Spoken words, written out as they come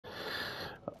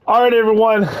All right,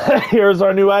 everyone. Here's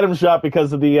our new item shop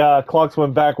because of the clocks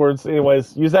went backwards.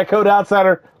 Anyways, use that code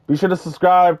Outsider. Be sure to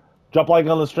subscribe, drop like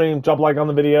on the stream, drop like on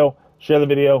the video, share the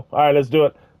video. All right, let's do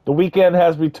it. The Weeknd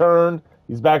has returned.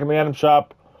 He's back in the item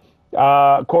shop.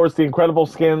 Of course, the Incredible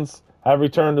skins have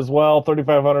returned as well.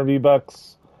 3,500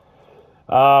 V-Bucks.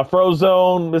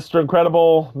 Frozone, Mr.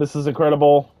 Incredible, Mrs.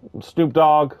 Incredible, Snoop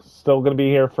Dogg, still going to be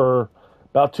here for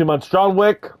about 2 months. John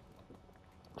Wick,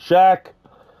 Shaq,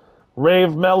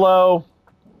 Rave Mellow,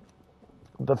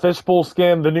 the Fishbowl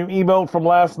skin, the new emote from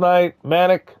last night,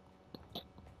 Manic,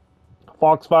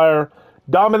 Foxfire,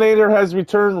 Dominator has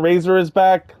returned, Razor is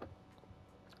back,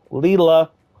 Leela,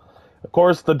 of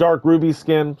course, the Dark Ruby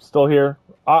skin, still here,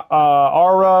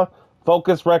 Aura,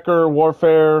 Focus Wrecker,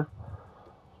 Warfare.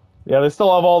 Yeah, they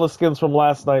still have all the skins from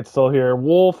last night still here.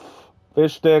 Wolf,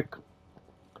 Fish Stick,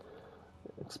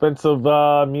 expensive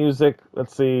music.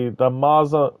 Let's see, the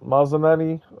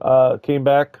Mazzanati came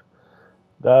back.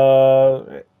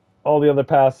 All the other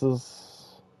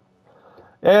passes.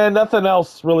 And nothing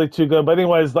else really too good. But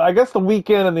anyways, I guess the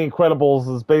Weeknd and the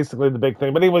Incredibles is basically the big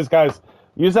thing. But anyways, guys,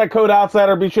 use that code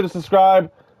Outsider. Be sure to subscribe.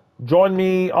 Join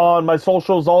me on my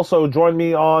socials. Also, join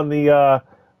me on the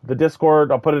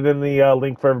Discord. I'll put it in the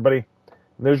link for everybody.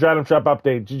 And there's your item shop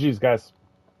update. GG's, guys.